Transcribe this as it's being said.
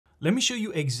Let me show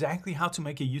you exactly how to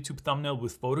make a YouTube thumbnail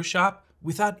with Photoshop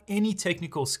without any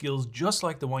technical skills, just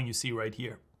like the one you see right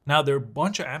here. Now, there are a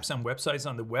bunch of apps and websites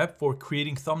on the web for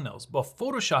creating thumbnails, but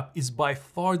Photoshop is by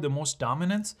far the most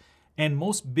dominant, and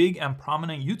most big and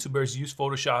prominent YouTubers use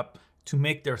Photoshop to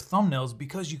make their thumbnails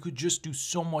because you could just do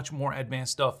so much more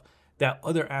advanced stuff that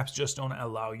other apps just don't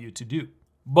allow you to do.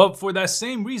 But for that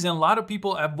same reason, a lot of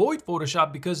people avoid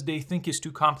Photoshop because they think it's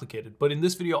too complicated. But in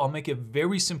this video, I'll make it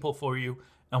very simple for you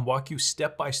and walk you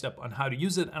step by step on how to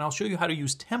use it. And I'll show you how to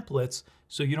use templates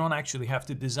so you don't actually have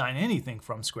to design anything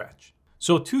from scratch.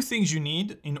 So two things you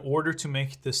need in order to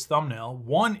make this thumbnail.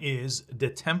 One is the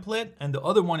template, and the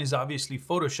other one is obviously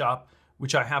Photoshop,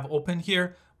 which I have open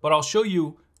here, but I'll show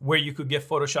you where you could get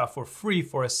Photoshop for free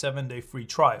for a 7-day free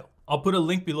trial. I'll put a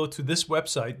link below to this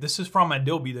website. This is from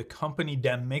Adobe, the company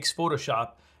that makes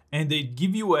Photoshop, and they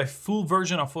give you a full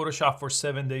version of Photoshop for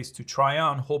 7 days to try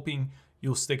on, hoping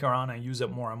you'll stick around and use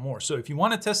it more and more. So if you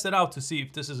want to test it out to see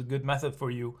if this is a good method for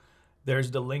you,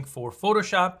 there's the link for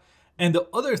Photoshop. And the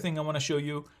other thing I want to show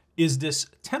you is this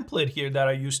template here that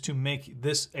I used to make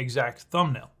this exact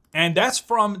thumbnail. And that's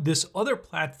from this other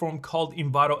platform called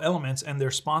Envato Elements, and they're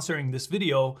sponsoring this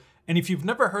video. And if you've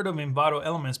never heard of Envato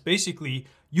Elements, basically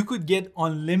you could get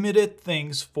unlimited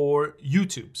things for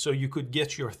YouTube. So you could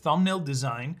get your thumbnail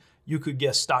design, you could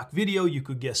get stock video, you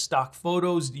could get stock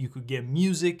photos, you could get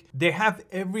music. They have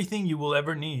everything you will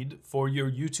ever need for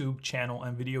your YouTube channel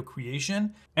and video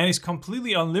creation. And it's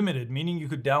completely unlimited, meaning you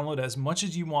could download as much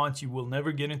as you want. You will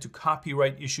never get into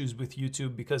copyright issues with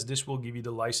YouTube because this will give you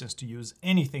the license to use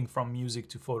anything from music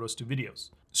to photos to videos.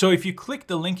 So if you click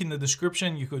the link in the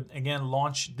description, you could again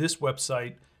launch this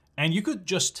website, and you could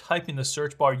just type in the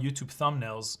search bar YouTube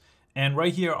thumbnails. And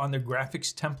right here on the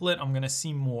graphics template, I'm gonna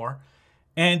see more.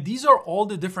 And these are all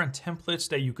the different templates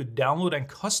that you could download and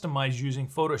customize using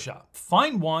Photoshop.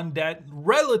 Find one that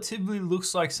relatively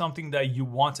looks like something that you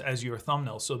want as your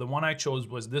thumbnail. So the one I chose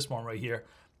was this one right here,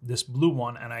 this blue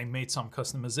one, and I made some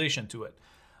customization to it.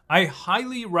 I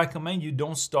highly recommend you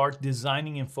don't start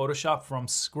designing in Photoshop from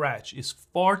scratch. It's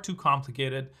far too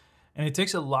complicated, and it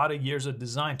takes a lot of years of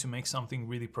design to make something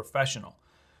really professional.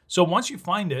 So once you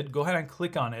find it, go ahead and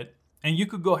click on it, and you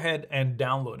could go ahead and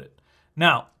download it.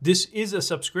 Now, this is a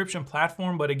subscription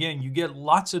platform, but again, you get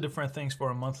lots of different things for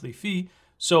a monthly fee.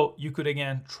 So you could,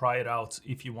 again, try it out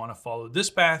if you want to follow this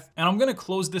path. And I'm going to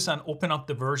close this and open up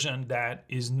the version that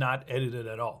is not edited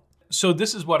at all. So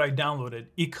this is what I downloaded.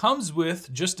 It comes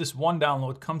with just this one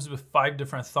download, comes with 5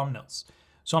 different thumbnails.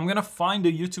 So I'm going to find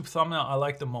the YouTube thumbnail I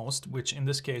like the most, which in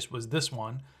this case was this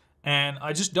one. And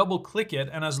I just double click it.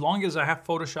 And as long as I have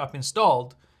Photoshop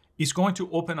installed, it's going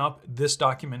to open up this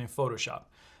document in Photoshop.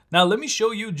 Now, let me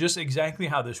show you just exactly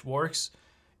how this works.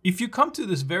 If you come to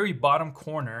this very bottom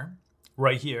corner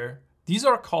right here, these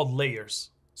are called layers.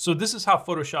 So this is how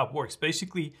Photoshop works.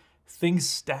 Basically, things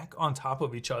stack on top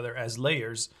of each other as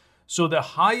layers. So the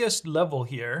highest level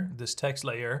here, this text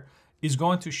layer, is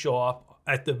going to show up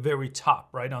at the very top,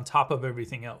 right on top of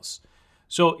everything else.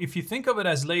 So if you think of it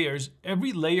as layers,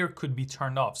 every layer could be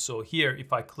turned off. So here,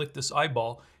 if I click this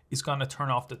eyeball, it's going to turn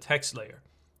off the text layer.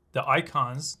 The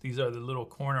icons, these are the little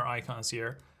corner icons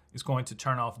here, is going to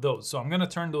turn off those. So I'm going to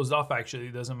turn those off. Actually,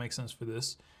 it doesn't make sense for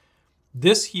this.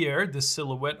 This here, this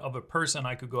silhouette of a person,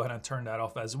 I could go ahead and turn that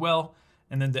off as well.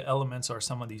 And then the elements are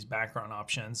some of these background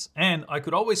options. And I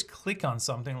could always click on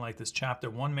something like this chapter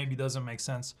 1 maybe doesn't make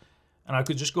sense. And I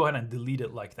could just go ahead and delete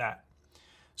it like that.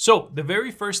 So the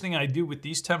very first thing I do with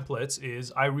these templates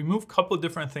is I remove a couple of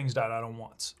different things that I don't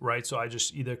want, right? So I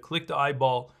just either click the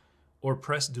eyeball or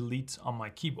press delete on my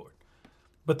keyboard.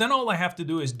 But then all I have to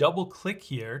do is double click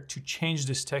here to change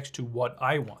this text to what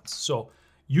I want. So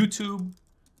YouTube,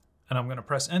 and I'm gonna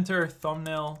press enter,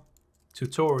 thumbnail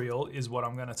tutorial is what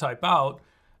I'm gonna type out.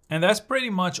 And that's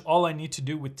pretty much all I need to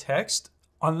do with text,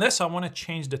 unless I wanna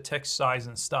change the text size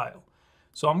and style.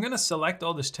 So I'm gonna select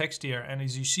all this text here, and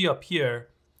as you see up here,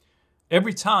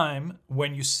 every time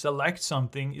when you select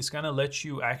something, it's gonna let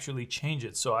you actually change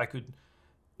it. So I could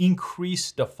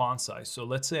increase the font size. So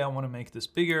let's say I want to make this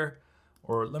bigger,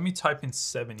 or let me type in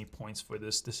 70 points for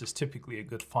this. This is typically a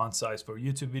good font size for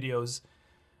YouTube videos.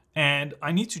 And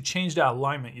I need to change the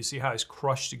alignment. You see how it's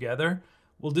crushed together?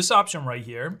 Well, this option right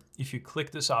here, if you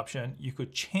click this option, you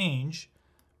could change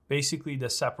basically the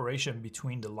separation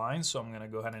between the lines. So I'm going to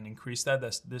go ahead and increase that.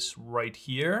 That's this right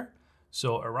here.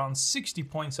 So around 60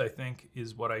 points, I think,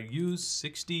 is what I use,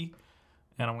 60.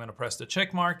 And I'm going to press the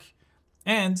check mark.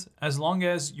 And as long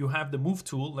as you have the move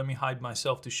tool, let me hide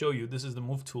myself to show you. This is the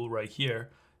move tool right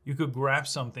here. You could grab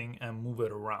something and move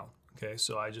it around. Okay,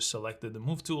 so I just selected the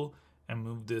move tool and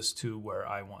move this to where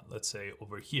I want, let's say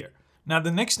over here. Now,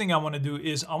 the next thing I want to do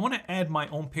is I want to add my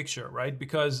own picture, right?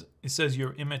 Because it says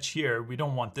your image here. We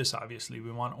don't want this, obviously.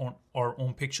 We want our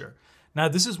own picture. Now,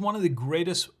 this is one of the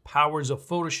greatest powers of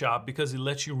Photoshop because it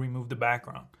lets you remove the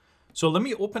background. So let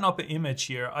me open up an image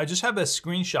here. I just have a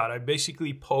screenshot. I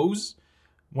basically pose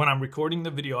when I'm recording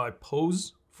the video. I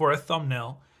pose for a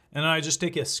thumbnail and then I just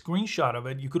take a screenshot of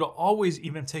it. You could always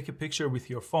even take a picture with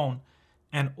your phone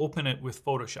and open it with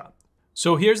Photoshop.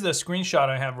 So here's the screenshot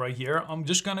I have right here. I'm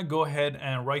just gonna go ahead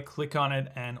and right click on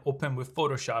it and open with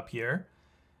Photoshop here.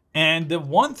 And the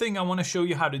one thing I wanna show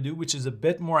you how to do, which is a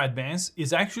bit more advanced,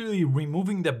 is actually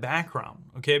removing the background,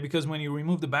 okay? Because when you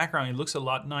remove the background, it looks a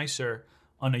lot nicer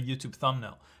on a YouTube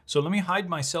thumbnail. So let me hide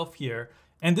myself here.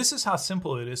 And this is how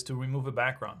simple it is to remove a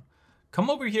background. Come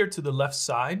over here to the left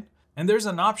side, and there's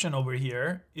an option over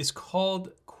here. It's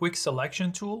called Quick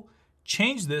Selection Tool.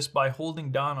 Change this by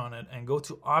holding down on it and go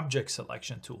to Object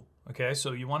Selection Tool. Okay,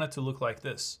 so you want it to look like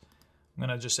this. I'm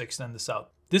gonna just extend this out.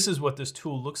 This is what this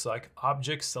tool looks like,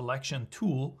 Object Selection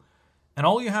Tool. And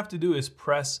all you have to do is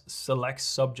press Select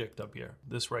Subject up here,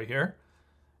 this right here.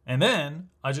 And then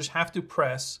I just have to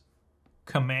press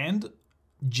Command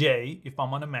J if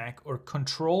I'm on a Mac or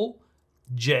Control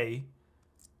J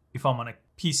if I'm on a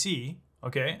PC.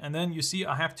 Okay, and then you see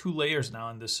I have two layers now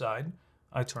on this side.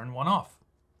 I turn one off.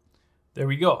 There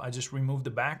we go. I just removed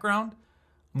the background.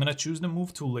 I'm gonna choose the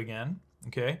move tool again.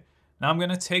 Okay. Now I'm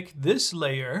gonna take this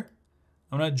layer.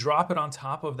 I'm gonna drop it on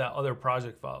top of that other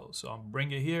project file. So I'll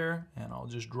bring it here and I'll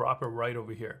just drop it right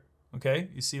over here. Okay.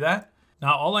 You see that?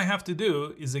 Now all I have to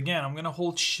do is, again, I'm gonna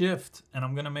hold Shift and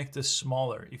I'm gonna make this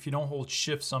smaller. If you don't hold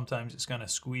Shift, sometimes it's gonna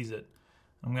squeeze it.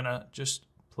 I'm gonna just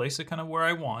place it kind of where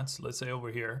I want. So let's say over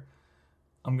here.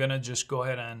 I'm gonna just go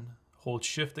ahead and hold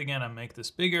Shift again and make this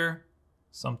bigger.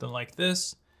 Something like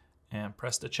this, and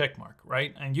press the check mark,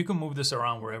 right? And you can move this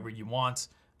around wherever you want,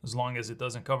 as long as it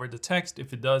doesn't cover the text.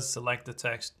 If it does, select the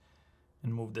text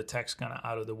and move the text kind of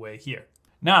out of the way here.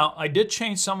 Now, I did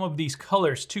change some of these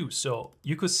colors too. So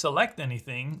you could select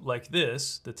anything like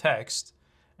this, the text,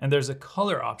 and there's a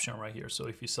color option right here. So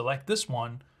if you select this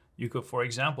one, you could, for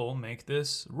example, make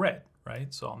this red,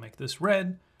 right? So I'll make this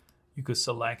red. You could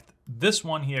select this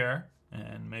one here,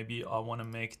 and maybe I want to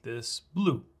make this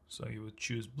blue. So you would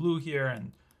choose blue here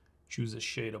and choose a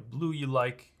shade of blue you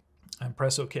like and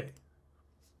press OK.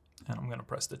 And I'm gonna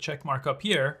press the check mark up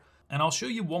here. And I'll show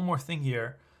you one more thing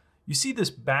here. You see this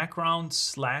background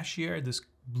slash here, this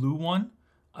blue one?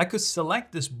 I could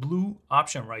select this blue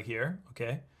option right here,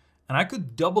 okay? And I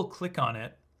could double click on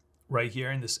it right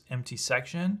here in this empty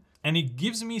section. And it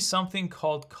gives me something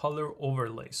called color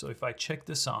overlay. So if I check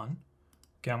this on,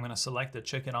 okay, I'm gonna select it,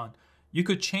 check it on. You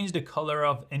could change the color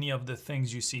of any of the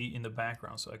things you see in the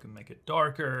background. So I can make it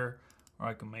darker or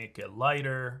I can make it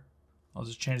lighter. I'll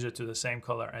just change it to the same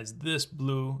color as this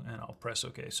blue and I'll press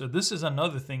OK. So this is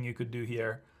another thing you could do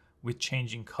here with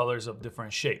changing colors of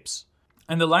different shapes.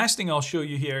 And the last thing I'll show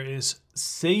you here is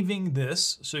saving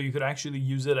this so you could actually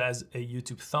use it as a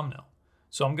YouTube thumbnail.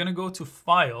 So I'm gonna go to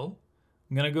File,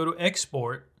 I'm gonna go to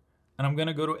Export, and I'm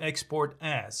gonna go to Export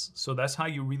As. So that's how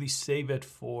you really save it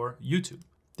for YouTube.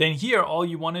 Then here, all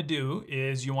you want to do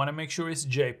is you want to make sure it's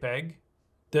JPEG.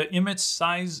 The image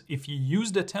size, if you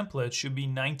use the template, should be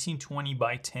 1920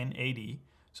 by 1080.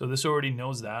 So this already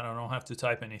knows that. I don't have to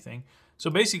type anything. So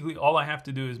basically, all I have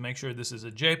to do is make sure this is a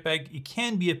JPEG. It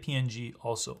can be a PNG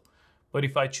also. But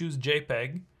if I choose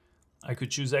JPEG, I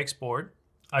could choose Export.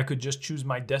 I could just choose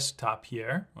my desktop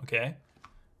here, okay?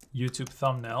 YouTube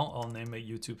thumbnail. I'll name it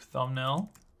YouTube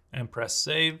thumbnail and press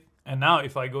Save. And now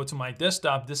if I go to my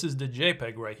desktop, this is the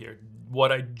JPEG right here,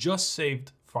 what I just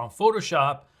saved from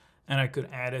Photoshop, and I could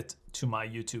add it to my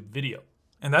YouTube video.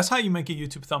 And that's how you make a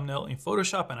YouTube thumbnail in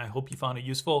Photoshop, and I hope you found it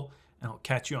useful, and I'll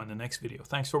catch you on the next video.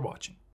 Thanks for watching.